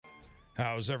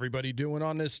How's everybody doing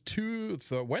on this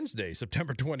Wednesday,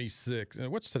 September 26th?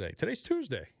 What's today? Today's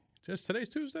Tuesday. Today's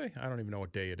Tuesday? I don't even know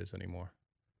what day it is anymore.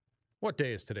 What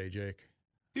day is today, Jake?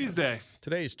 Tuesday.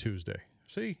 Today's Tuesday.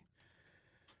 See?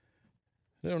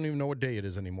 They don't even know what day it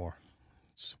is anymore.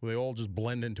 They all just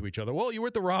blend into each other. Well, you were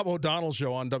at the Rob O'Donnell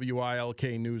Show on WILK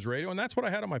News Radio, and that's what I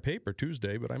had on my paper,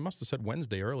 Tuesday, but I must have said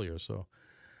Wednesday earlier, so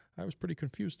I was pretty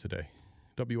confused today.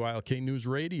 WILK News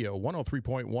Radio,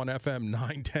 103.1 FM,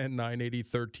 910, 980,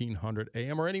 1300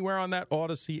 AM, or anywhere on that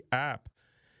Odyssey app.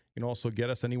 You can also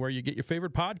get us anywhere you get your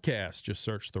favorite podcasts. Just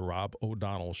search The Rob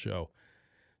O'Donnell Show.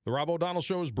 The Rob O'Donnell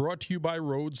Show is brought to you by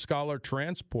Road Scholar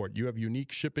Transport. You have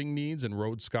unique shipping needs, and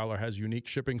Road Scholar has unique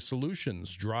shipping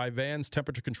solutions. Dry vans,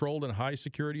 temperature-controlled, and high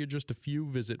security are just a few.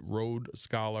 Visit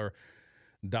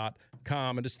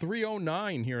roadscholar.com. It is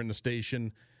 3:09 here in the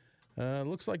station.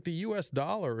 Looks like the U.S.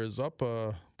 dollar is up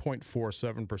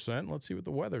 0.47%. Let's see what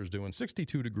the weather's doing.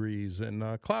 62 degrees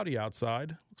and cloudy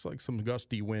outside. Looks like some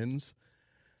gusty winds.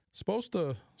 Supposed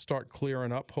to start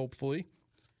clearing up, hopefully.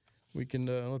 We can,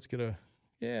 let's get a,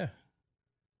 yeah,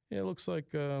 it looks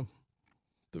like the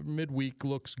midweek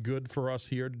looks good for us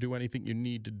here to do anything you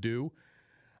need to do.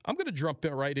 I'm going to jump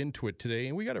right into it today,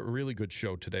 and we got a really good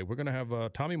show today. We're going to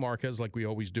have Tommy Marquez, like we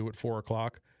always do, at 4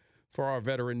 o'clock. For our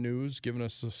veteran news, giving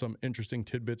us some interesting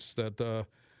tidbits that to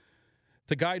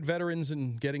guide veterans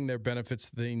in getting their benefits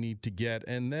they need to get.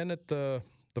 And then at the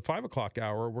 5 o'clock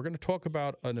hour, we're going to talk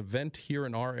about an event here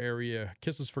in our area,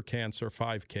 Kisses for Cancer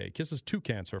 5K, Kisses to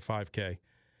Cancer 5K.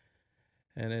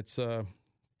 And it's to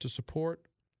support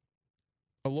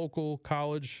a local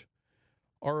college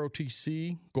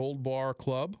ROTC Gold Bar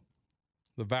Club,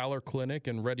 the Valor Clinic,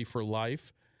 and Ready for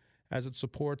Life. As it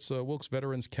supports Wilkes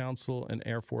Veterans Council and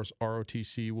Air Force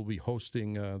ROTC, will be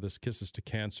hosting this Kisses to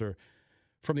Cancer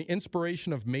from the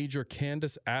inspiration of Major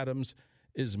Candace Adams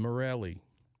Ismaili,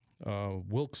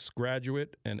 Wilkes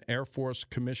graduate and Air Force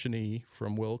commissionee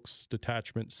from Wilkes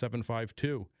Detachment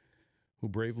 752, who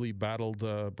bravely battled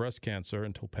breast cancer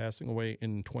until passing away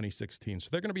in 2016. So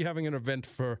they're going to be having an event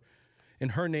in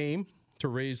her name to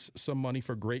raise some money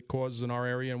for great causes in our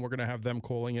area, and we're going to have them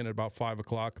calling in at about 5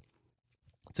 o'clock.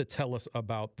 To tell us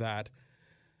about that.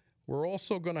 We're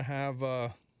also going to have,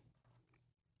 we're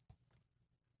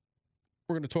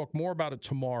going to talk more about it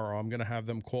tomorrow. I'm going to have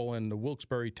them call in the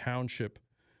Wilkes-Barre Township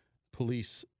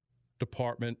Police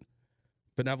Department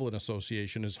Benevolent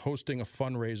Association is hosting a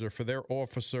fundraiser for their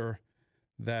officer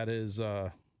that is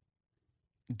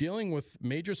dealing with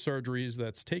major surgeries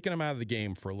that's taken him out of the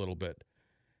game for a little bit.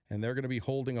 And they're going to be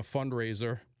holding a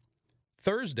fundraiser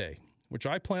Thursday, which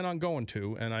I plan on going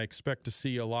to, and I expect to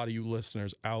see a lot of you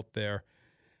listeners out there.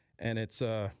 And it's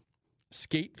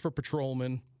Skate for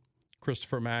Patrolman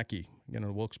Christopher Mackey. You know,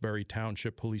 the Wilkes-Barre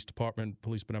Township Police Department,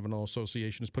 Police Benevolent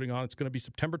Association is putting on. It's going to be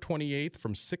September 28th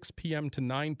from 6 p.m. to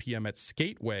 9 p.m. at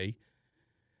Skateway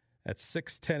at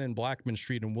 610 in Blackman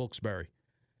Street in Wilkes-Barre.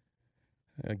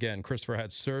 Again, Christopher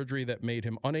had surgery that made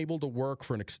him unable to work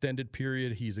for an extended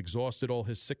period. He's exhausted all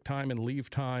his sick time and leave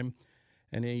time,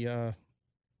 and he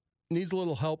needs a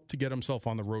little help to get himself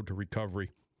on the road to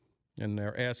recovery. And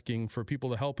they're asking for people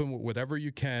to help him with whatever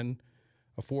you can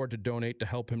afford to donate to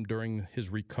help him during his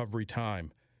recovery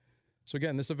time. So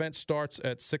again, this event starts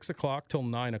at 6 o'clock till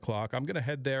 9 o'clock. I'm going to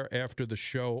head there after the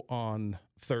show on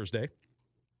Thursday.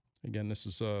 Again, this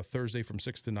is Thursday from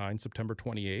 6 to 9, September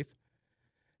 28th.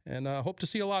 And hope to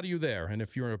see a lot of you there. And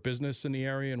if you're a business in the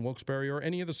area in Wilkes-Barre or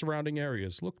any of the surrounding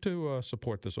areas, look to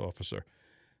support this officer.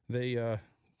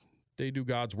 They do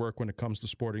God's work when it comes to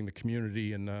supporting the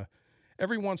community, and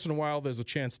every once in a while there's a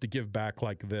chance to give back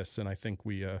like this, and I think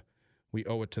we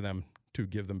owe it to them to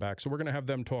give them back. So we're going to have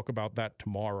them talk about that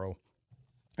tomorrow.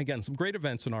 Again, some great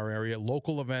events in our area,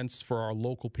 local events for our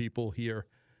local people here,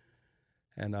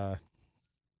 and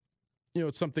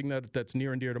it's something that's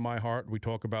near and dear to my heart. We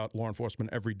talk about law enforcement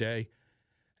every day,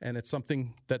 and it's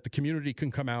something that the community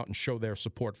can come out and show their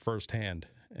support firsthand,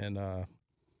 and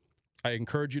I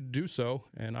encourage you to do so,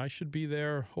 and I should be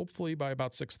there hopefully by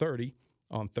about 6:30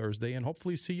 on Thursday, and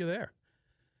hopefully see you there.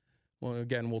 Well,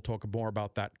 again, we'll talk more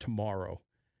about that tomorrow.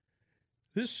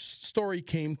 This story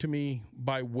came to me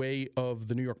by way of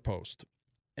the New York Post,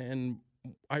 and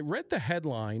I read the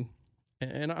headline,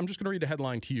 and I'm just going to read the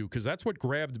headline to you because that's what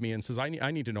grabbed me and says, I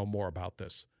need to know more about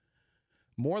this.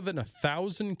 More than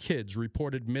 1,000 kids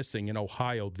reported missing in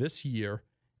Ohio this year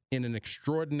in an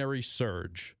extraordinary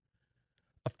surge.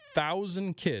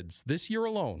 1,000 kids this year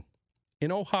alone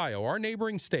in Ohio, our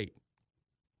neighboring state.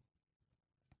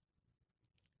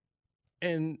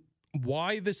 And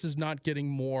why this is not getting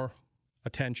more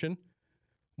attention,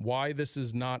 why this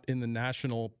is not in the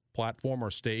national platform or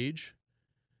stage,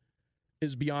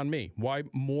 is beyond me. Why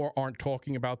more aren't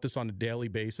talking about this on a daily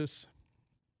basis?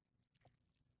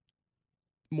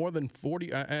 More than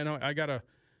 40, and I gotta,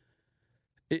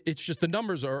 it's just the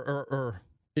numbers are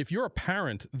if you're a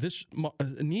parent, this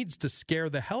needs to scare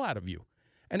the hell out of you.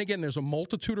 And again, there's a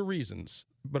multitude of reasons,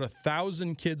 but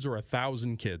 1,000 kids are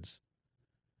 1,000 kids.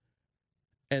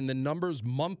 And the numbers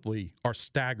monthly are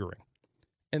staggering.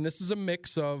 And this is a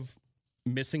mix of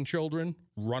missing children,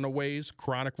 runaways,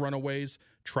 chronic runaways,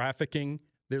 trafficking.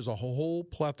 There's a whole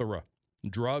plethora.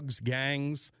 Drugs,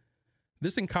 gangs.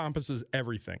 This encompasses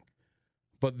everything.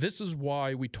 But this is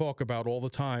why we talk about all the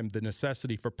time the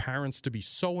necessity for parents to be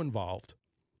so involved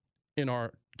in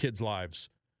our kids' lives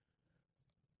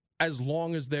as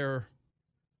long as they're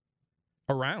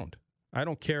around. I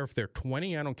don't care if they're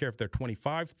 20. I don't care if they're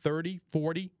 25, 30,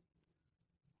 40.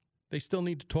 They still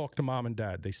need to talk to mom and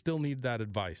dad. They still need that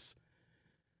advice.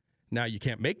 Now, you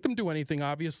can't make them do anything,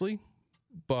 obviously,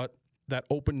 but that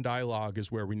open dialogue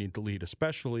is where we need to lead,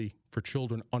 especially for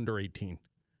children under 18.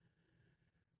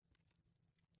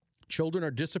 Children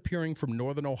are disappearing from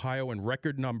northern Ohio in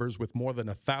record numbers, with more than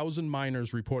 1,000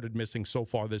 minors reported missing so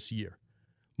far this year.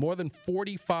 More than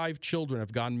 45 children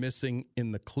have gone missing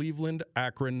in the Cleveland,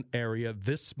 Akron area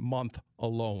this month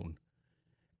alone.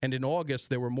 And in August,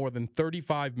 there were more than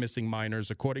 35 missing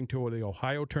minors, according to the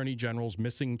Ohio Attorney General's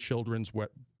Missing Children's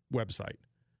website.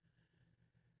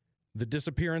 The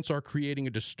disappearances are creating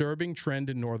a disturbing trend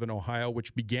in northern Ohio,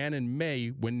 which began in May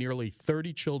when nearly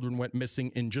 30 children went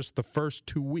missing in just the first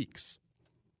 2 weeks.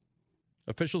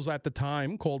 Officials at the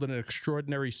time called it an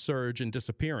extraordinary surge in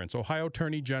disappearance. Ohio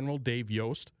Attorney General Dave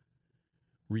Yost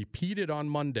repeated on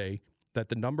Monday that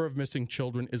the number of missing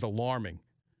children is alarming,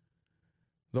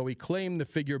 though he claimed the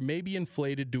figure may be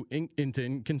inflated due into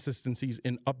inconsistencies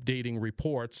in updating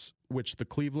reports, which the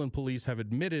Cleveland police have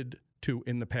admitted to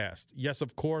in the past. Yes,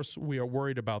 of course, we are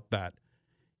worried about that,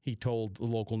 he told the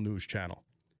local news channel.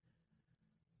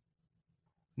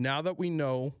 Now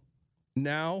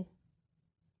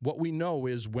what we know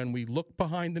is when we look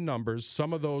behind the numbers,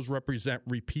 some of those represent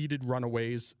repeated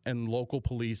runaways, and local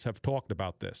police have talked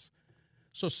about this.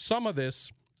 So some of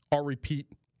this are repeat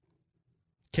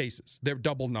cases. They're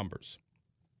double numbers.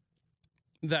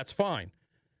 That's fine.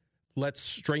 Let's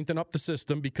strengthen up the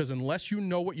system, because unless you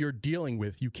know what you're dealing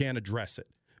with, you can't address it.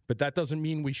 But that doesn't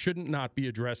mean we shouldn't not be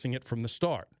addressing it from the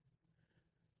start.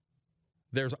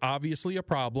 There's obviously a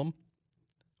problem.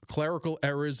 Clerical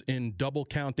errors in double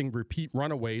counting repeat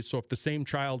runaways. So if the same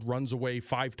child runs away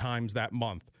 5 times that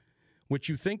month, which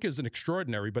you think is an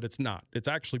extraordinary, but it's not. It's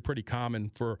actually pretty common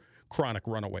for chronic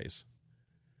runaways.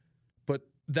 But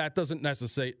that doesn't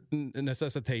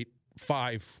necessitate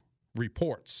 5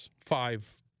 reports,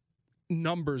 5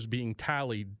 numbers being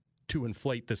tallied to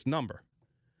inflate this number.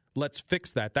 Let's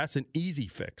fix that. That's an easy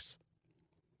fix.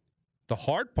 The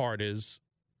hard part is,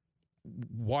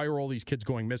 why are all these kids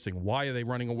going missing? Why are they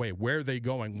running away? Where are they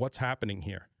going? What's happening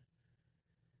here?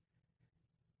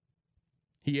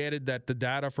 He added that the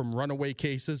data from runaway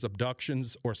cases,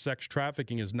 abductions, or sex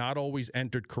trafficking is not always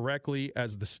entered correctly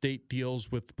as the state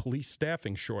deals with police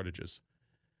staffing shortages.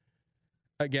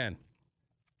 Again,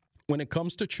 when it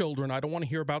comes to children, I don't want to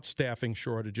hear about staffing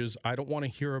shortages. I don't want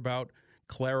to hear about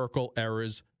clerical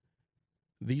errors.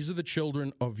 These are the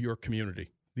children of your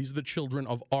community. These are the children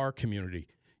of our community.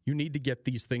 You need to get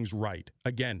these things right.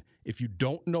 Again, if you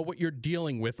don't know what you're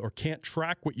dealing with or can't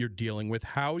track what you're dealing with,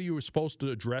 how are you supposed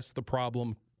to address the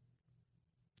problem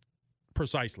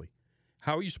precisely?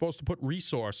 How are you supposed to put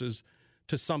resources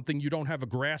to something you don't have a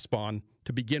grasp on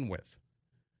to begin with?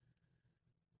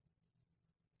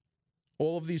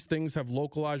 All of these things have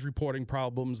localized reporting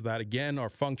problems that, again, are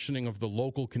functioning of the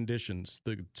local conditions,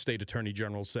 the state attorney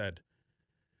general said.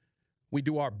 We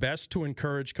do our best to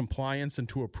encourage compliance and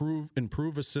to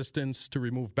improve assistance to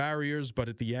remove barriers, but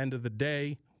at the end of the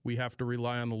day, we have to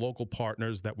rely on the local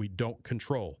partners that we don't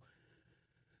control.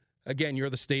 Again, you're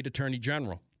the state attorney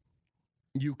general.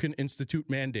 You can institute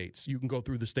mandates. You can go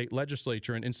through the state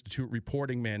legislature and institute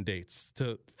reporting mandates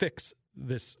to fix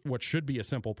this, what should be a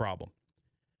simple problem.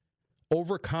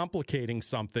 Overcomplicating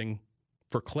something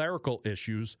for clerical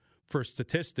issues, for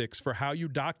statistics, for how you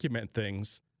document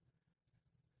things,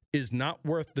 is not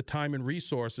worth the time and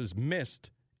resources missed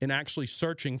in actually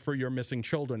searching for your missing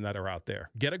children that are out there.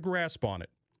 Get a grasp on it.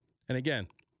 And again,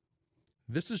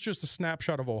 this is just a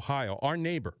snapshot of Ohio, our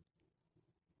neighbor.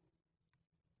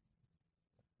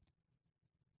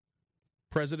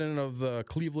 President of the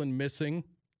Cleveland Missing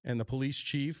and the police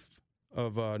chief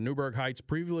of Newburgh Heights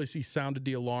previously sounded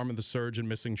the alarm of the surge in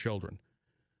missing children.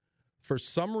 For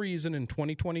some reason in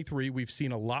 2023, we've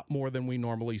seen a lot more than we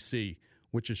normally see.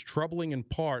 which is troubling in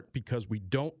part because we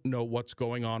don't know what's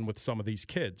going on with some of these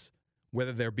kids,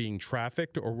 whether they're being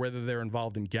trafficked or whether they're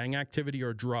involved in gang activity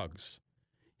or drugs,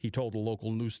 he told a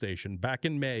local news station back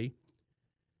in May,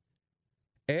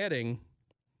 adding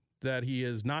that he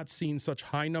has not seen such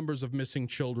high numbers of missing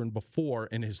children before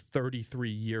in his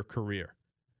 33-year career.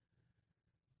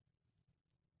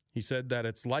 He said that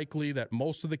it's likely that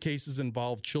most of the cases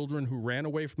involve children who ran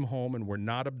away from home and were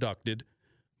not abducted,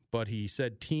 but he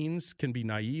said teens can be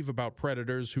naive about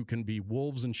predators who can be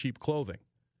wolves in sheep clothing.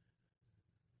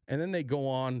 And then they go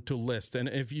on to list. And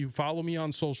if you follow me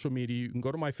on social media, you can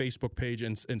go to my Facebook page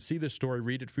and see this story,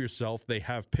 read it for yourself. They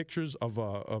have pictures of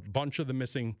a bunch of the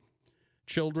missing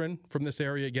children from this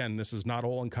area. Again, this is not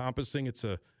all encompassing. It's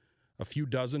a few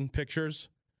dozen pictures.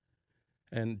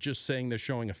 And just saying they're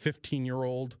showing a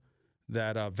 15-year-old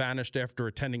that vanished after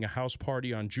attending a house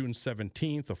party on June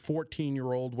 17th. A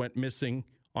 14-year-old went missing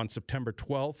on September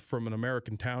 12th from an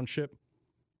American township.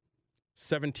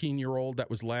 17-year-old that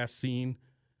was last seen.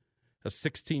 A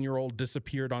 16-year-old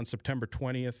disappeared on September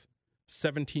 20th.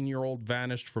 17-year-old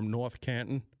vanished from North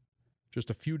Canton. Just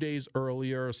a few days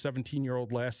earlier, a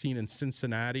 17-year-old last seen in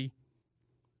Cincinnati.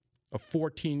 A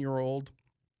 14-year-old,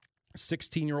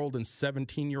 16-year-old, and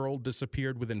 17-year-old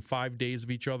disappeared within 5 days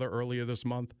of each other earlier this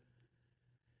month.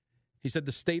 He said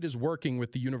the state is working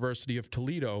with the University of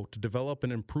Toledo to develop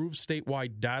an improved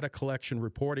statewide data collection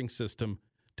reporting system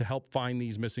to help find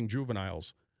these missing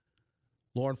juveniles.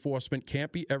 Law enforcement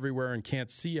can't be everywhere and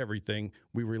can't see everything.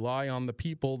 We rely on the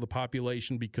people, the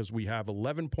population, because we have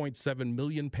 11.7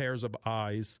 million pairs of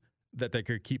eyes that they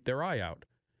could keep their eye out.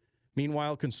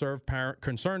 Meanwhile,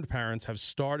 concerned parents have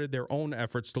started their own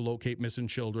efforts to locate missing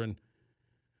children,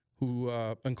 who,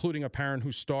 including a parent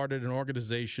who started an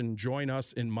organization, Join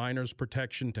Us in Minors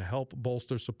Protection, to help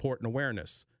bolster support and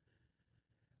awareness.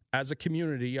 As a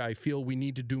community, I feel we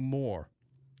need to do more.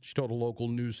 She told a local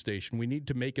news station, we need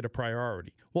to make it a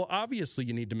priority. Well, obviously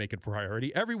you need to make it a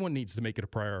priority. Everyone needs to make it a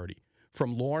priority.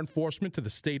 From law enforcement to the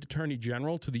state attorney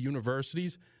general to the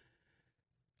universities.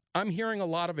 I'm hearing a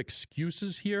lot of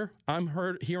excuses here.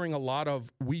 I'm hearing a lot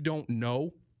of we don't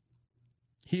know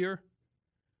here.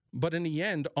 But in the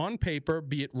end, on paper,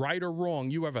 be it right or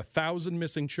wrong, you have 1,000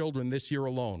 missing children this year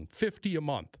alone, 50 a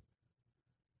month.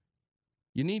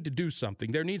 You need to do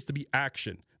something. There needs to be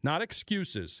action, not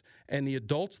excuses. And the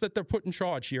adults that they're put in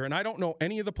charge here, and I don't know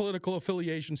any of the political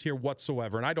affiliations here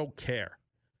whatsoever, and I don't care.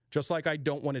 Just like I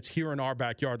don't when it's here in our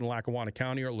backyard in Lackawanna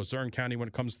County or Luzerne County when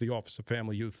it comes to the Office of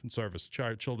Family, Youth, and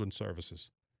Children's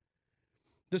Services.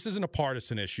 This isn't a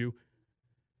partisan issue.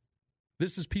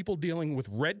 This is people dealing with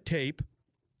red tape,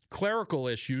 clerical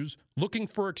issues, looking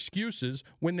for excuses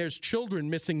when there's children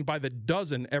missing by the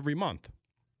dozen every month.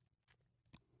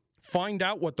 Find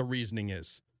out what the reasoning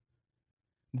is.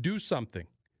 Do something.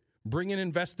 Bring in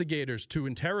investigators to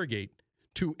interrogate,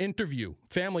 to interview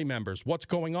family members. What's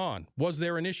going on? Was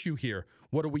there an issue here?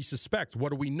 What do we suspect?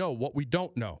 What do we know? What we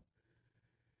don't know?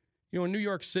 You know, in New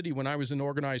York City, when I was in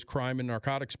Organized Crime and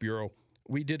Narcotics Bureau,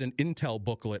 we did an intel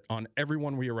booklet on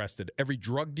everyone we arrested, every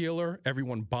drug dealer,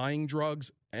 everyone buying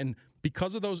drugs. And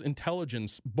because of those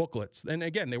intelligence booklets, and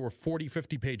again, they were 40,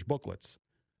 50-page booklets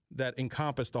that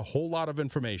encompassed a whole lot of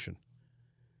information,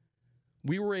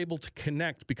 we were able to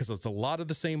connect, because it's a lot of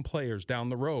the same players down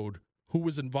the road, who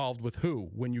was involved with who.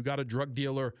 When you got a drug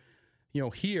dealer, you know,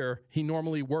 here, he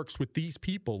normally works with these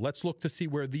people. Let's look to see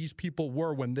where these people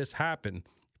were when this happened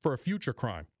for a future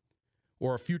crime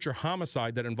or a future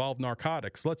homicide that involved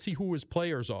narcotics. Let's see who his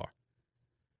players are.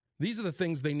 These are the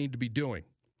things they need to be doing.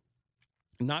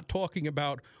 Not talking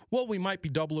about, well, we might be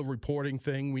double a reporting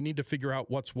thing. We need to figure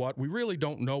out what's what. We really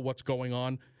don't know what's going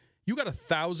on. You got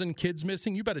 1,000 kids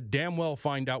missing. You better damn well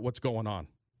find out what's going on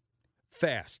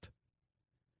fast.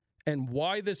 And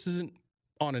why this isn't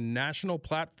on a national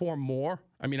platform more,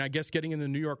 I mean, I guess getting in the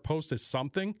New York Post is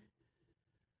something,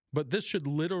 but this should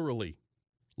literally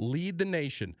lead the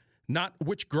nation, not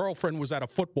which girlfriend was at a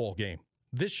football game.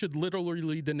 This should literally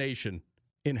lead the nation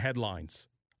in headlines.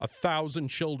 1,000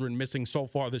 children missing so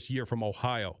far this year from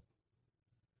Ohio.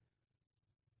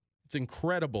 It's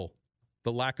incredible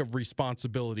the lack of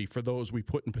responsibility for those we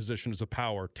put in positions of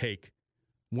power take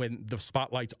when the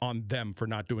spotlight's on them for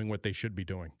not doing what they should be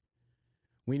doing.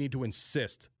 We need to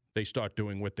insist they start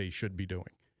doing what they should be doing.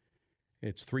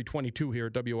 It's 3:22 here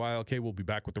at WILK. We'll be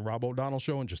back with the Rob O'Donnell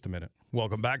Show in just a minute.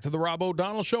 Welcome back to the Rob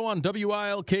O'Donnell Show on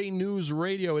WILK News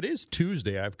Radio. It is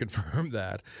Tuesday. I've confirmed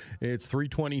that. It's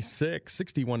 3:26,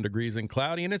 61 degrees and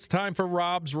cloudy, and it's time for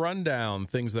Rob's Rundown.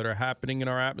 Things that are happening in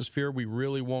our atmosphere we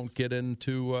really won't get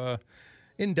into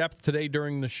in depth today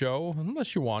during the show.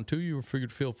 Unless you want to. You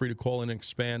feel free to call in and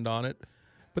expand on it.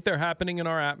 but they're happening in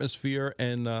our atmosphere,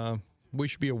 and we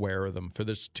should be aware of them for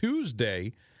this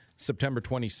Tuesday, September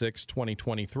 26,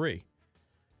 2023.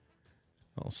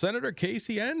 Well, Senator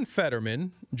Casey and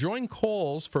Fetterman join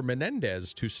calls for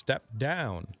Menendez to step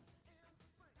down.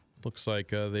 Looks like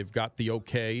they've got the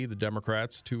okay, the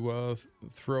Democrats, to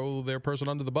throw their person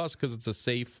under the bus because it's a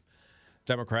safe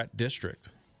Democrat district.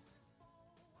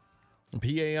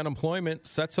 PA unemployment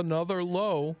sets another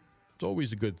low. It's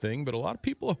always a good thing, but a lot of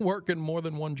people are working more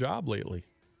than one job lately.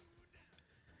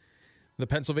 The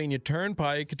Pennsylvania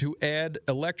Turnpike to add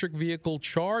electric vehicle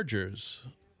chargers.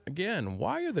 Again,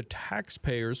 why are the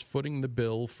taxpayers footing the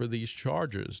bill for these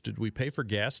chargers? Did we pay for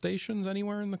gas stations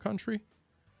anywhere in the country?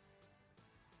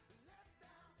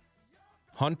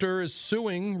 Hunter is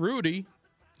suing Rudy.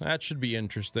 That should be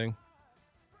interesting.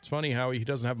 It's funny how he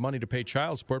doesn't have money to pay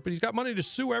child support, but he's got money to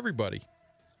sue everybody.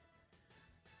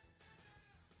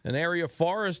 An area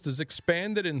forest is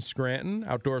expanded in Scranton.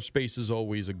 Outdoor space is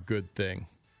always a good thing.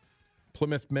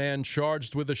 Plymouth man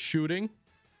charged with a shooting.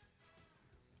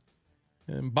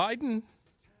 And Biden,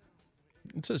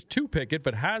 it says to picket,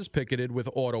 but has picketed with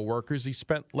auto workers. He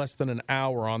spent less than an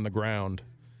hour on the ground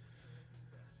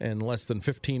and less than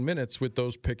 15 minutes with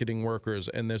those picketing workers.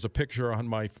 And there's a picture on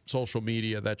my social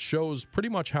media that shows pretty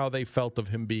much how they felt of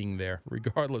him being there,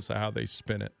 regardless of how they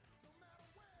spin it.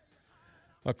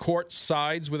 A court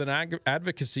sides with an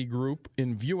advocacy group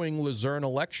in viewing Luzerne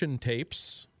election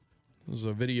tapes. Those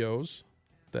are videos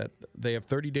that they have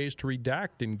 30 days to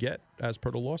redact and get as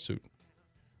per the lawsuit.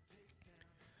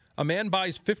 A man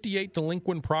buys 58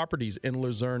 delinquent properties in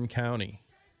Luzerne County.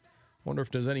 Wonder if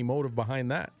there's any motive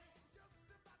behind that.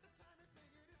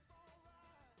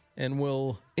 And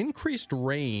will increased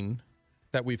rain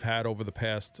that we've had over the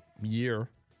past year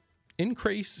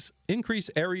increase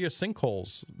area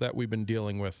sinkholes that we've been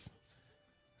dealing with?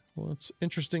 Well, it's an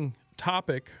interesting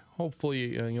topic.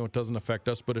 Hopefully, it doesn't affect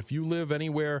us. But if you live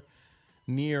anywhere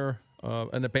near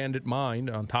an abandoned mine,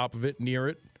 on top of it, near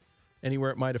it,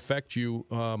 anywhere it might affect you,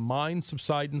 mine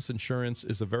subsidence insurance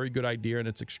is a very good idea, and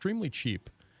it's extremely cheap.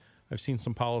 I've seen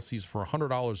some policies for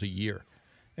 $100 a year.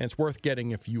 And it's worth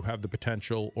getting if you have the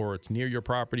potential, or it's near your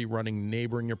property, running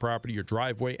neighboring your property, your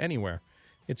driveway, anywhere.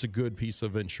 It's a good piece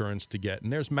of insurance to get.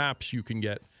 And there's maps you can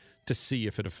get to see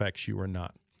if it affects you or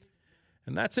not.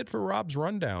 And that's it for Rob's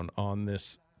Rundown on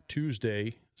this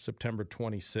Tuesday, September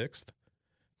 26th,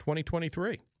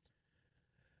 2023.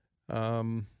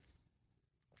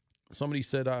 Somebody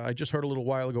said, I just heard a little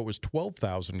while ago it was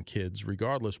 12,000 kids.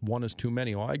 Regardless, one is too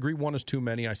many. Well, I agree one is too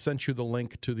many. I sent you the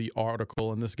link to the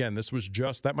article. And this was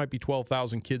just, that might be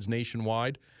 12,000 kids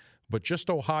nationwide, but just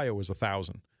Ohio is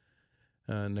 1,000.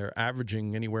 And they're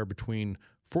averaging anywhere between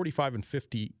 45 and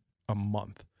 50 a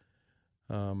month.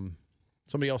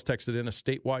 Somebody else texted in, a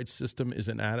statewide system is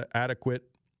inadequate.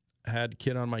 Had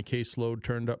kid on my caseload,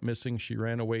 turned up missing. She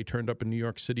ran away, turned up in New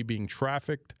York City being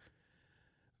trafficked.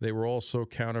 They were also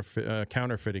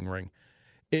counterfeiting ring.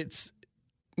 It's,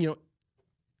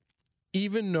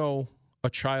 even though a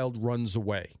child runs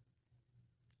away,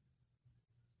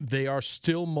 they are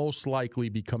still most likely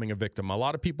becoming a victim. A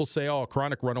lot of people say, a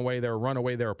chronic runaway,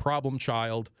 they're a problem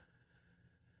child.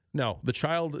 No, the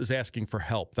child is asking for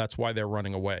help. That's why they're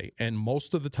running away. And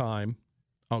most of the time,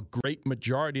 a great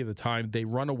majority of the time, they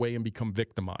run away and become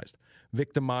victimized.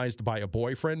 Victimized by a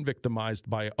boyfriend, victimized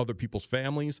by other people's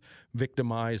families,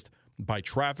 victimized by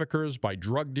traffickers, by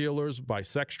drug dealers, by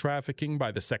sex trafficking,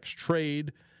 by the sex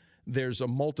trade. There's a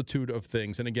multitude of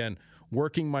things. And again,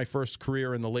 working my first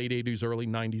career in the late 80s, early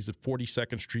 90s at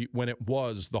 42nd Street, when it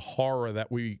was the horror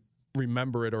that we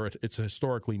remember it, or it's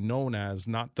historically known as,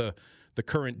 not the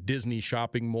current Disney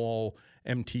shopping mall,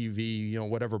 MTV,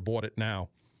 whatever bought it now.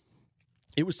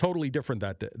 It was totally different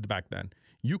back then.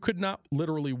 You could not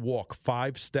literally walk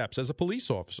 5 steps as a police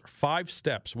officer, 5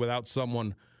 steps without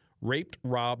someone raped,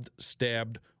 robbed,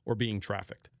 stabbed, or being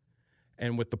trafficked.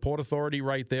 And with the Port Authority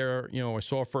right there, I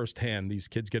saw firsthand these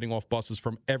kids getting off buses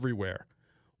from everywhere,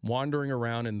 wandering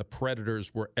around, and the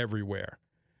predators were everywhere.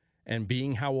 And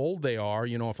being how old they are,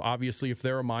 if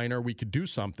they're a minor, we could do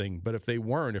something. But if they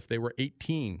weren't, if they were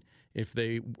 18, if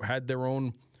they had their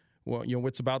own,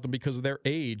 wits about them because of their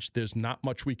age, there's not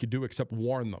much we could do except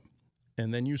warn them.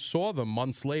 And then you saw them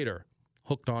months later,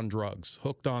 hooked on drugs,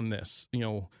 hooked on this,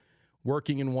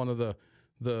 working in one of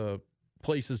the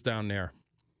places down there,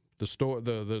 the store,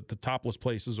 the topless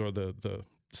places, or the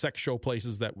sex show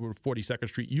places that were 42nd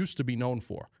Street used to be known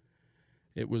for.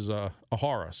 It was a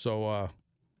horror. So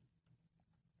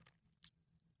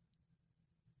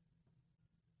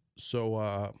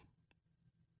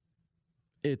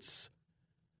it's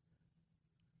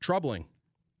troubling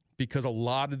because a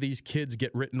lot of these kids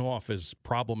get written off as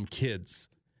problem kids.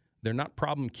 They're not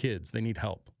problem kids. They need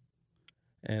help.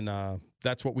 And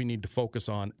that's what we need to focus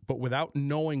on. But without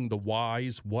knowing the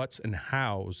whys, whats, and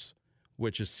hows,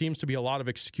 seems to be a lot of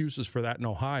excuses for that in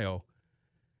Ohio,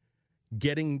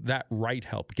 getting that right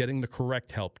help, getting the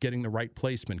correct help, getting the right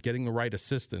placement, getting the right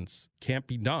assistance can't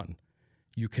be done.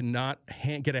 You cannot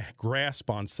get a grasp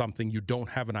on something you don't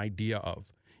have an idea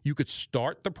of. You could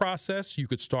start the process. You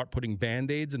could start putting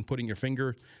Band-Aids and putting your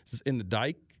fingers in the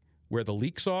dike where the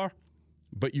leaks are,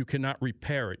 but you cannot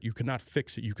repair it. You cannot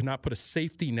fix it. You cannot put a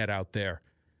safety net out there,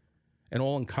 an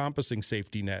all-encompassing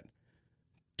safety net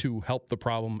to help the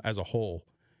problem as a whole.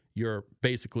 You're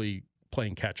basically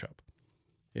playing catch-up.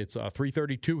 It's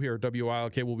 3:32 here at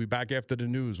WILK. We'll be back after the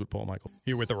news with Paul Michael.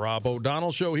 Here with the Rob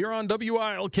O'Donnell Show here on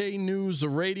WILK News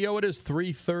Radio. It is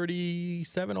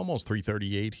 3:37, almost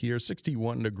 3:38 here,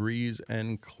 61 degrees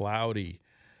and cloudy.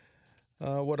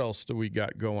 What else do we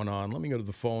got going on? Let me go to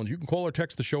the phones. You can call or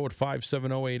text the show at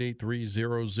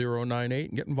 570-883-0098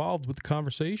 and get involved with the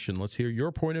conversation. Let's hear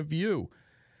your point of view.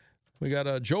 We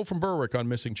got Joe from Berwick on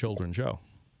missing children. Joe.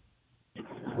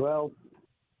 Well,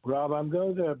 Rob, I'm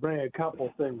going to bring a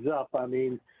couple things up. I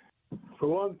mean, for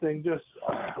one thing, just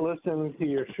listening to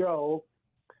your show,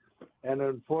 and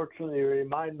unfortunately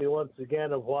remind me once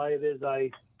again of why it is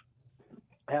I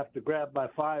have to grab my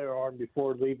firearm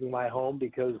before leaving my home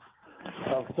because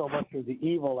of so much of the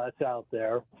evil that's out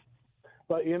there.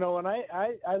 But, you know, when I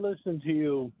listened to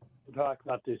you talk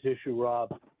about this issue,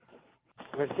 Rob,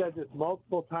 I've said this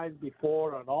multiple times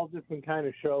before on all different kind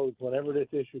of shows whenever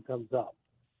this issue comes up.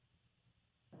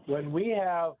 When we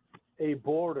have a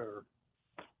border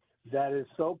that is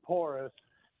so porous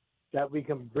that we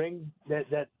can bring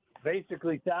that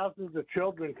basically thousands of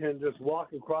children can just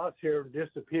walk across here and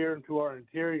disappear into our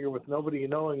interior with nobody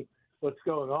knowing what's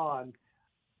going on,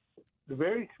 the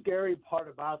very scary part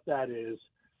about that is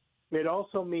it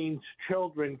also means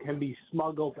children can be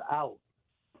smuggled out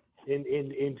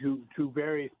into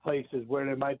various places where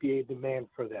there might be a demand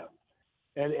for them.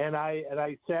 And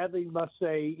I sadly must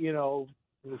say, you know,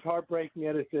 as heartbreaking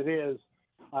as it is,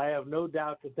 I have no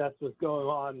doubt that that's what's going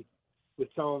on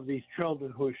with some of these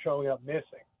children who are showing up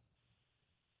missing.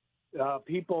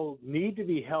 People need to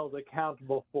be held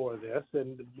accountable for this,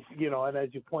 and you know, and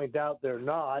as you point out, they're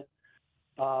not.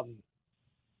 And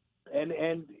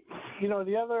you know,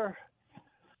 the other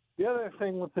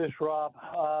thing with this, Rob,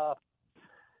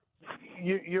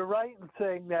 you're right in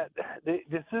saying that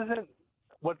this isn't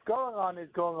what's going on is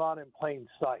going on in plain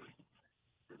sight.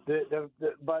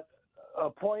 But a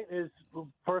point is,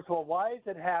 first of all, why is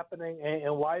it happening,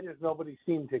 and why does nobody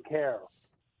seem to care?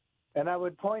 And I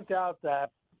would point out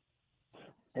that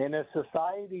in a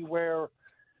society where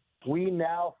we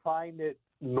now find it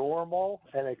normal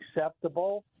and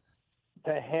acceptable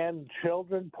to hand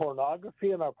children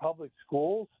pornography in our public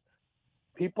schools,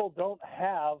 people don't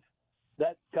have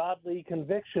that godly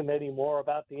conviction anymore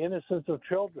about the innocence of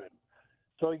children.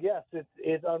 So yes,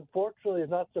 it unfortunately is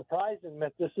not surprising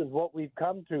that this is what we've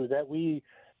come to, that we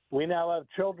now have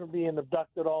children being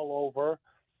abducted all over,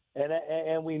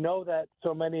 and we know that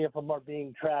so many of them are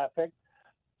being trafficked,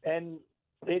 and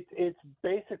it's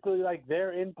basically like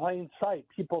they're in plain sight.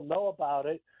 People know about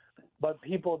it, but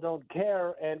people don't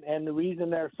care, and the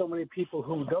reason there are so many people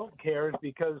who don't care is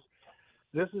because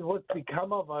this is what's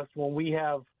become of us when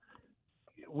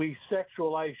we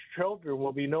sexualize children,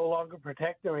 when we no longer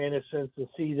protect their innocence and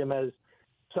see them as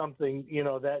something, you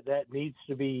know, that needs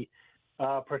to be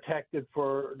protected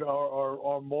for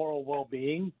our moral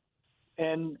well-being.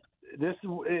 And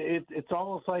it's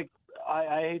almost like,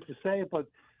 I hate to say it, but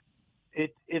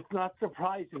it's not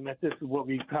surprising that this is what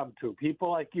we've come to.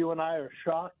 People like you and I are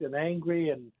shocked and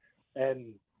angry,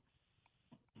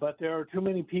 but there are too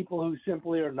many people who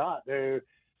simply are not. They're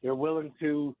willing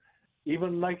to,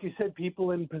 even like you said, people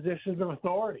in positions of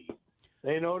authority.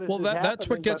 They notice. Well, that's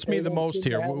what gets me the most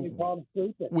here.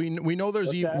 We know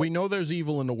there's we know there's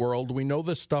evil in the world. We know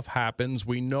this stuff happens.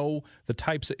 We know the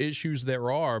types of issues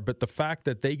there are. But the fact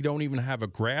that they don't even have a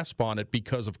grasp on it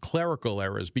because of clerical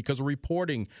errors, because of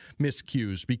reporting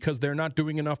miscues, because they're not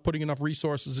doing enough, putting enough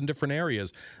resources in different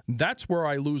areas, that's where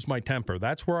I lose my temper.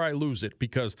 That's where I lose it,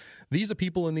 because these are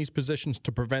people in these positions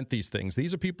to prevent these things.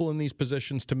 These are people in these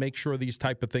positions to make sure these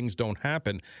type of things don't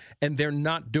happen, and they're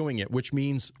not doing it. Which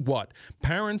means what?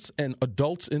 Parents and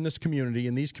adults in this community,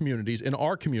 in these communities, in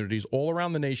our communities, all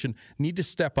around the nation, need to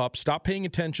step up, stop paying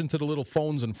attention to the little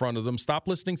phones in front of them, stop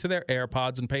listening to their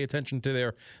AirPods, and pay attention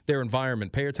to their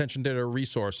environment, pay attention to their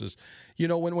resources. You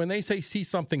know, when they say see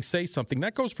something, say something,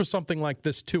 that goes for something like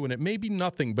this too, and it may be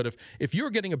nothing, but if you're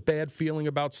getting a bad feeling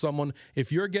about someone,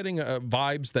 if you're getting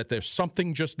vibes that there's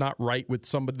something just not right with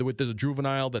somebody, with the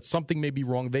juvenile, that something may be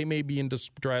wrong, they may be in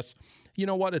distress, you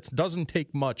know what? It doesn't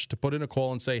take much to put in a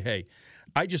call and say, hey,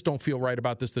 I just don't feel right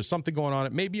about this. There's something going on.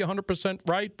 It may be 100%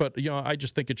 right, but, you know, I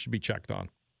just think it should be checked on.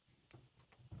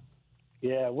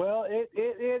 Yeah, well,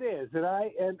 it is. And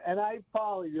I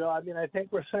follow you. I mean, I think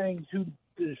we're saying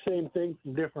the same thing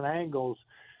from different angles.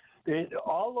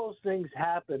 All those things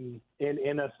happen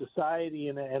in a society,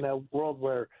 in a world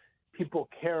where people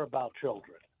care about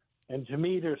children. And to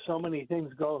me, there's so many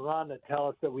things going on that tell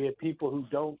us that we have people who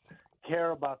don't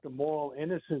care about the moral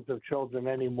innocence of children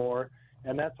anymore,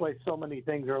 and that's why so many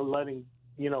things are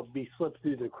be slipped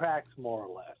through the cracks, more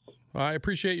or less. I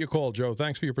appreciate your call, Joe.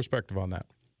 Thanks for your perspective on that.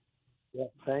 Yeah,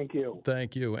 thank you.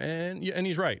 Thank you. And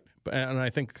he's right. And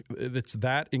I think it's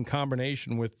that in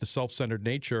combination with the self-centered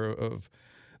nature of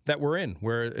that we're in,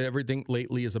 where everything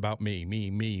lately is about me. We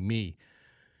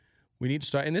need to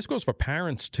start, and this goes for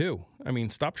parents too. I mean,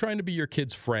 stop trying to be your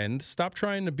kid's friend. Stop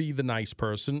trying to be the nice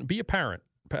person. Be a parent.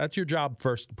 That's your job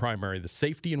first, primary, the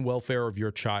safety and welfare of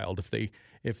your child. If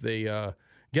they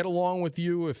get along with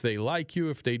you, if they like you,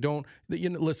 if they don't,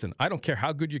 listen, I don't care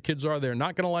how good your kids are. They're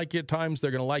not going to like you at times.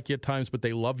 They're going to like you at times, but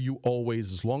they love you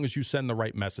always as long as you send the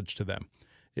right message to them.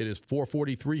 It is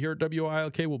 4:43 here at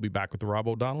WILK. We'll be back with the Rob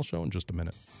O'Donnell Show in just a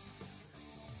minute.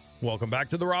 Welcome back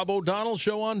to the Rob O'Donnell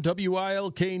Show on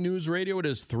WILK News Radio. It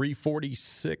is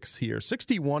 3:46 here,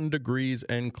 61 degrees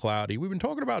and cloudy. We've been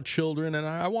talking about children, and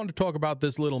I wanted to talk about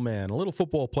this little man, a little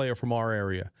football player from our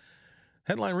area.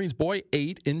 Headline reads, boy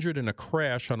 8 injured in a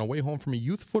crash on the way home from a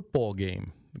youth football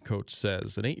game, the coach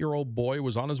says. An 8-year-old boy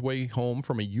was on his way home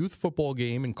from a youth football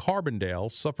game in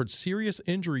Carbondale, suffered serious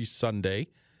injuries Sunday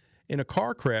in a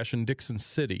car crash in Dixon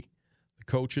City, the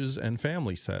coaches and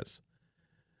family says.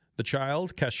 The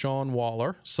child, Kashawn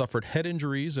Waller, suffered head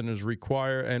injuries and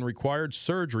required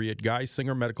surgery at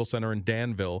Geisinger Medical Center in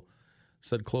Danville,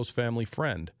 said close family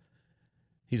friend.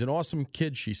 He's an awesome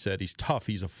kid, she said. He's tough.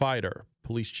 He's a fighter.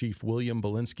 Police Chief William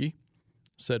Belinsky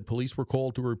said police were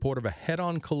called to a report of a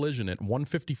head-on collision at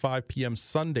 1:55 p.m.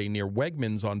 Sunday near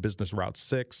Wegmans on Business Route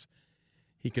 6.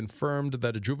 He confirmed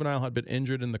that a juvenile had been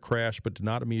injured in the crash but did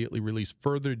not immediately release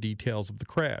further details of the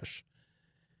crash.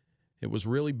 It was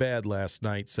really bad last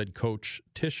night, said Coach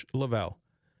Tish Lavelle.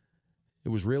 It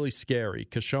was really scary.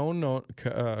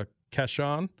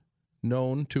 Kashawn,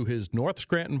 known to his North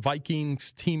Scranton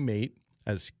Vikings teammate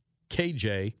as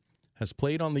KJ, has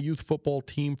played on the youth football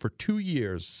team for 2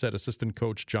 years, said assistant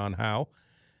coach John Howe.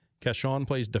 Kashawn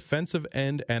plays defensive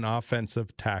end and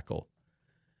offensive tackle.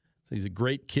 So he's a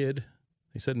great kid.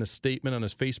 He said in a statement on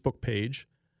his Facebook page,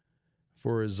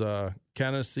 for his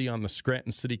candidacy on the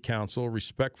Scranton City Council,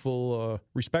 respectful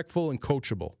and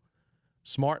coachable,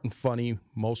 smart and funny,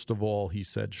 most of all, he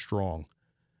said, strong.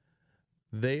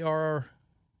 They are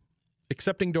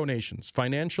accepting donations.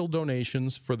 Financial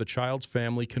donations for the child's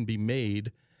family can be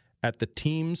made at the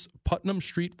team's Putnam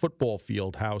Street football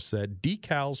field, Howe said.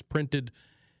 Decals printed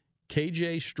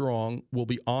KJ Strong will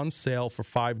be on sale for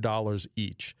 $5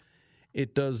 each.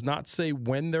 It does not say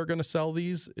when they're going to sell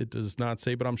these. It does not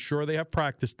say, but I'm sure they have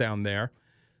practice down there.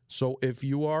 So if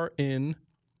you are in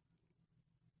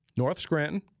North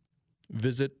Scranton,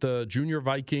 visit the Junior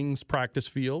Vikings practice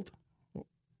field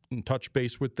and touch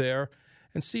base with there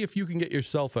and see if you can get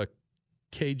yourself a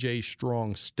KJ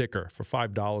Strong sticker for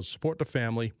 $5. Support the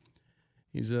family.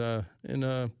 He's in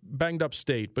a banged-up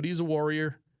state, but he's a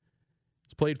warrior.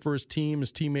 He's played for his team.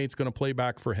 His teammate's going to play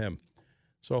back for him.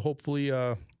 So hopefully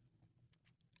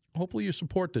you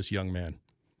support this young man.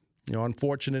 You know,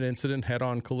 unfortunate incident,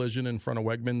 head-on collision in front of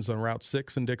Wegmans on Route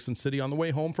 6 in Dixon City. On the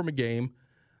way home from a game,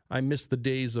 I missed the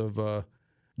days of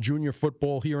junior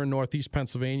football here in Northeast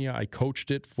Pennsylvania. I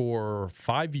coached it for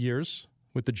 5 years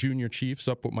with the Junior Chiefs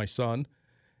up with my son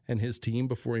and his team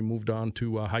before he moved on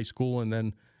to high school and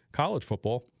then college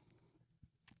football.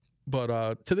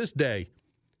 But to this day,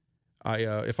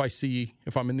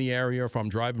 if I'm in the area, if I'm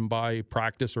driving by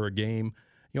practice or a game,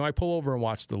 you know, I pull over and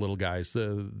watch the little guys,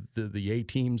 the A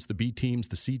teams, the B teams,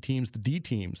 the C teams, the D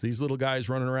teams. These little guys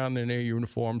running around in their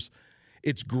uniforms.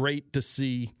 It's great to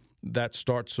see that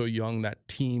start so young, that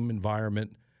team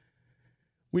environment.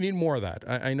 We need more of that.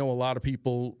 I know a lot of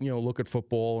people, you know, look at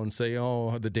football and say,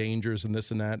 oh, the dangers and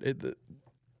this and that.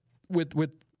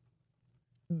 With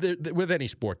with any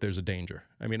sport, there's a danger.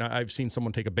 I mean, I've seen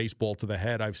someone take a baseball to the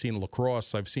head. I've seen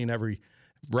lacrosse. I've seen every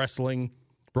wrestling,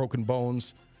 broken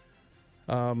bones.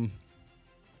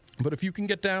 But if you can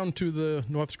get down to the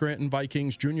North Scranton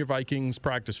Vikings, Junior Vikings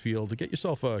practice field to get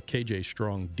yourself a KJ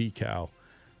Strong decal,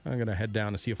 I'm going to head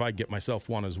down to see if I get myself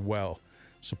one as well.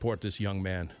 Support this young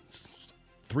man. It's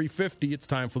 3:50. It's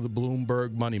time for the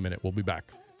Bloomberg Money Minute. We'll be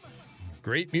back.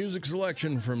 Great music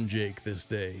selection from Jake this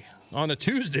day. On a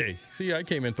Tuesday. See, I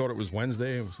came in, thought it was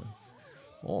Wednesday. It was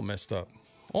all messed up.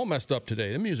 All messed up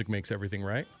today. The music makes everything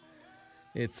right.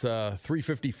 It's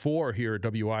 3:54 here at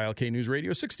WILK News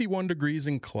Radio, 61 degrees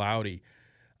and cloudy.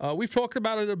 We've talked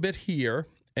about it a bit here,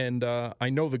 and I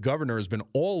know the governor has been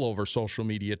all over social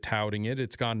media touting it.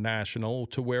 It's gone national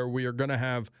to where we are going to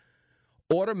have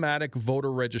automatic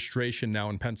voter registration now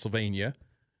in Pennsylvania.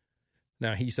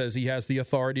 Now, he says he has the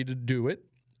authority to do it.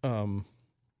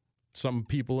 Some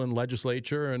people in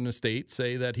legislature and the state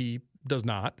say that he does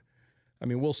not. I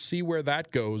mean, we'll see where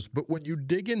that goes. But when you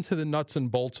dig into the nuts and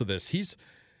bolts of this,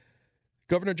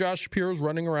 Governor Josh Shapiro's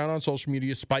running around on social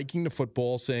media, spiking the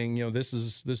football, saying, this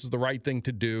is the right thing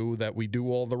to do, that we do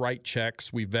all the right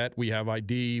checks, we vet, we have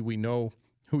ID, we know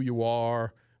who you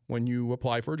are when you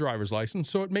apply for a driver's license.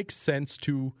 So it makes sense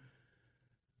to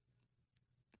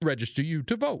register you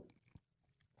to vote.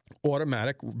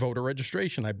 Automatic voter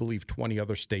registration. I believe 20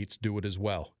 other states do it as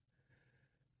well.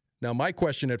 Now, my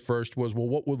question at first was, well,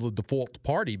 what will the default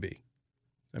party be?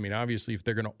 I mean, obviously, if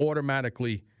they're going to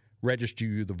automatically register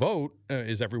you to vote,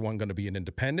 is everyone going to be an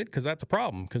independent? Because that's a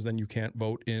problem, because then you can't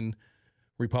vote in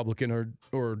Republican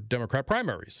or Democrat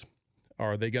primaries.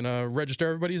 Are they going to register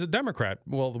everybody as a Democrat?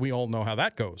 Well, we all know how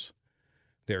that goes.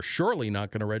 They're surely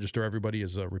not going to register everybody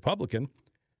as a Republican.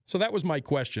 So that was my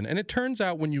question. And it turns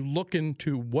out when you look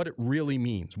into what it really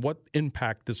means, what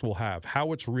impact this will have,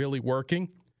 how it's really working,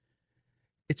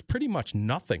 it's pretty much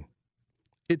nothing.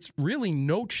 It's really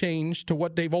no change to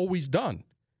what they've always done.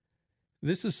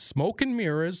 This is smoke and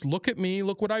mirrors. Look at me.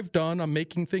 Look what I've done. I'm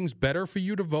making things better for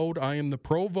you to vote. I am the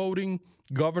pro-voting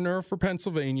governor for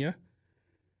Pennsylvania.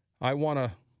 I want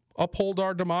to uphold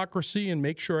our democracy and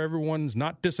make sure everyone's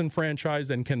not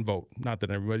disenfranchised and can vote. Not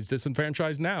that everybody's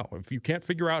disenfranchised now. If you can't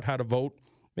figure out how to vote,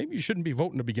 maybe you shouldn't be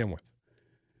voting to begin with.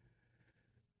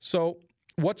 So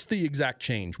what's the exact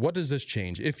change? What does this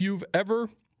change? If you've ever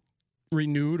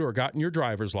renewed or gotten your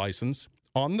driver's license,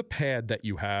 on the pad that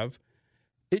you have,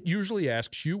 it usually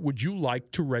asks you, would you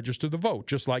like to register to vote?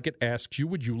 Just like it asks you,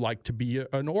 would you like to be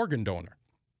an organ donor?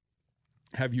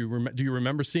 Do you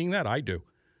remember seeing that? I do.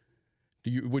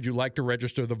 Would you like to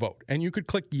register the vote? And you could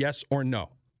click yes or no.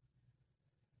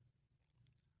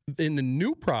 In the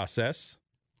new process,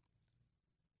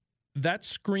 that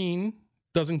screen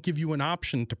doesn't give you an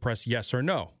option to press yes or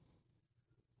no.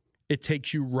 It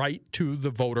takes you right to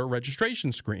the voter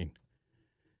registration screen.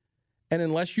 And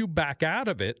unless you back out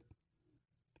of it,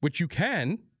 which you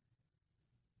can,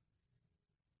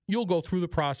 you'll go through the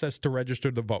process to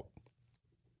register to vote.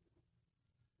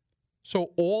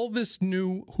 So all this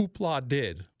new hoopla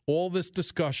did, all this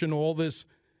discussion, all this,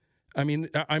 I mean,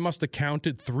 I must have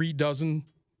counted 36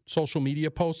 social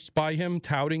media posts by him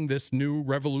touting this new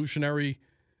revolutionary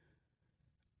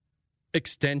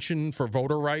extension for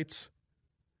voter rights.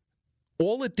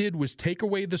 All it did was take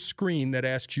away the screen that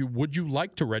asks you, would you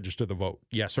like to register to vote?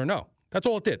 Yes or no. That's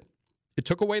all it did. It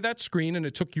took away that screen and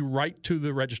it took you right to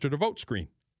the register to vote screen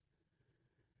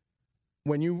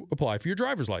when you apply for your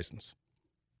driver's license.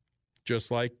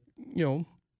 Just like,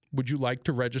 would you like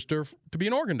to register to be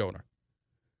an organ donor?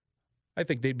 I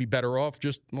think they'd be better off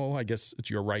I guess it's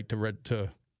your right to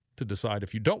decide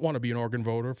if you don't want to be an organ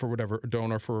donor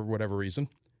for whatever reason.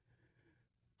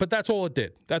 But that's all it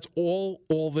did. That's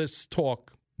all this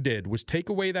talk did, was take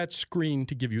away that screen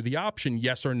to give you the option,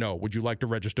 yes or no. Would you like to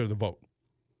register to vote?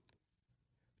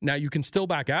 Now, you can still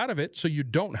back out of it, so you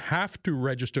don't have to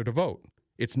register to vote.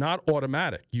 It's not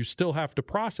automatic. You still have to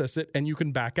process it, and you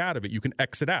can back out of it. You can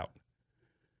exit out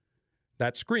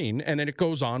that screen, and then it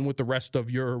goes on with the rest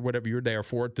of your whatever you're there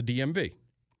for at the DMV,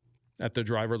 at the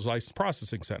Driver's License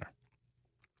Processing Center.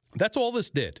 That's all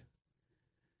this did.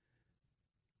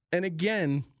 And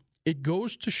again, it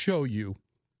goes to show you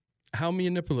how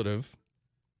manipulative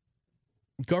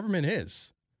government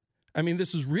is. I mean,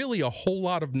 this is really a whole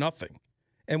lot of nothing.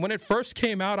 And when it first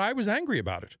came out, I was angry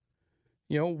about it.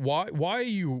 Why are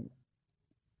you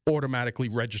automatically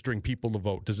registering people to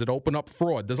vote? Does it open up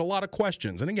fraud? There's a lot of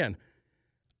questions. And again,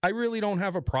 I really don't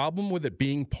have a problem with it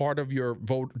being part of your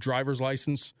driver's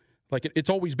license. Like it's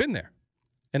always been there.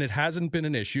 And it hasn't been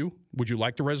an issue. Would you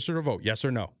like to register to vote? Yes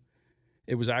or no?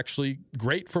 It was actually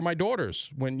great for my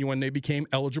daughters when they became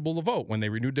eligible to vote. When they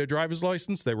renewed their driver's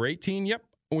license, they were 18. Yep,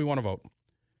 we want to vote.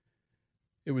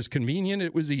 It was convenient.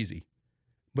 It was easy.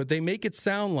 But they make it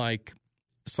sound like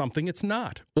something it's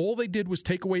not. All they did was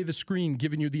take away the screen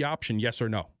giving you the option, yes or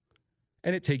no.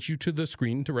 And it takes you to the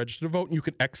screen to register to vote, and you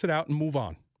can exit out and move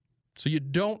on. So you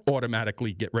don't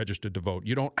automatically get registered to vote.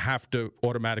 You don't have to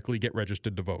automatically get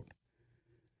registered to vote.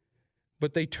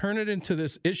 But they turn it into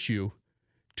this issue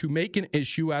to make an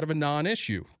issue out of a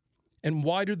non-issue. And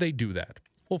why do they do that?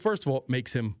 Well, first of all, it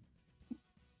makes him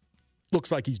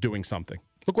looks like he's doing something.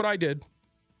 Look what I did.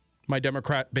 My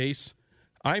Democrat base,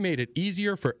 I made it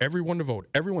easier for everyone to vote.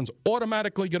 Everyone's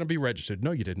automatically going to be registered.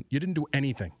 No, you didn't. You didn't do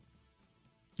anything.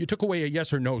 You took away a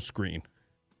yes or no screen.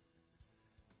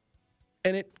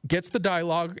 And it gets the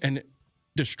dialogue and it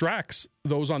distracts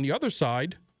those on the other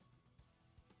side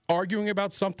arguing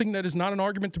about something that is not an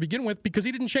argument to begin with because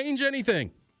he didn't change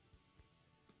anything.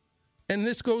 And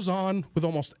this goes on with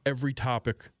almost every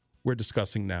topic we're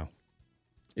discussing now.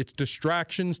 It's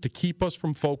distractions to keep us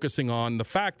from focusing on the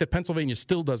fact that Pennsylvania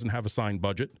still doesn't have a signed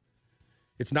budget.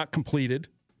 It's not completed.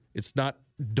 It's not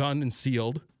done and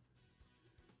sealed.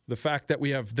 The fact that we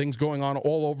have things going on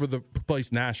all over the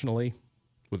place nationally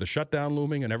with the shutdown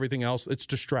looming and everything else, it's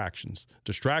distractions.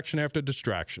 Distraction after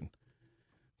distraction.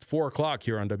 It's 4 o'clock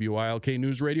here on WILK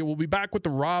News Radio. We'll be back with the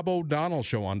Rob O'Donnell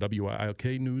Show on WILK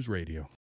News Radio.